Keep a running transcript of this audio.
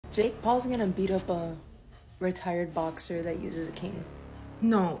Jake Paul's gonna beat up a retired boxer that uses a cane.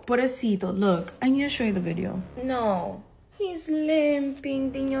 No, pobrecito, look, I need to show you the video. No, he's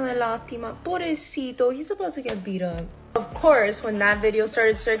limping, Niño de Lástima. Pobrecito, he's about to get beat up. Of course, when that video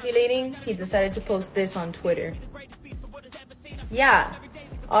started circulating, he decided to post this on Twitter. Yeah,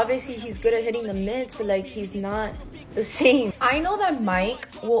 obviously he's good at hitting the mitts, but like he's not the same. I know that Mike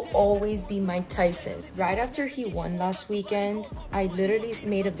will always be Mike Tyson. Right after he won last weekend, I literally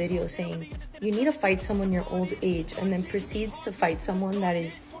made a video saying, you need to fight someone your old age, and then proceeds to fight someone that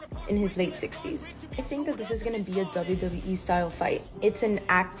is in his late 60s. I think that this is gonna be a WWE style fight. It's an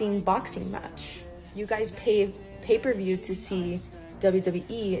acting boxing match. You guys pay pay-per-view to see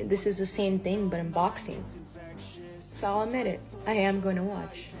WWE. This is the same thing, but in boxing. So I'll admit it, I am going to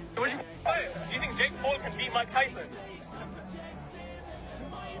watch. Do you think Jake Paul can beat Mike Tyson?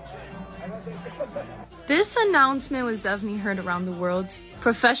 This announcement was definitely heard around the world.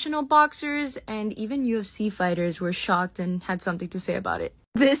 Professional boxers and even UFC fighters were shocked and had something to say about it.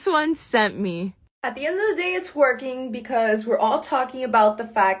 This one sent me. At the end of the day, it's working because we're all talking about the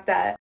fact that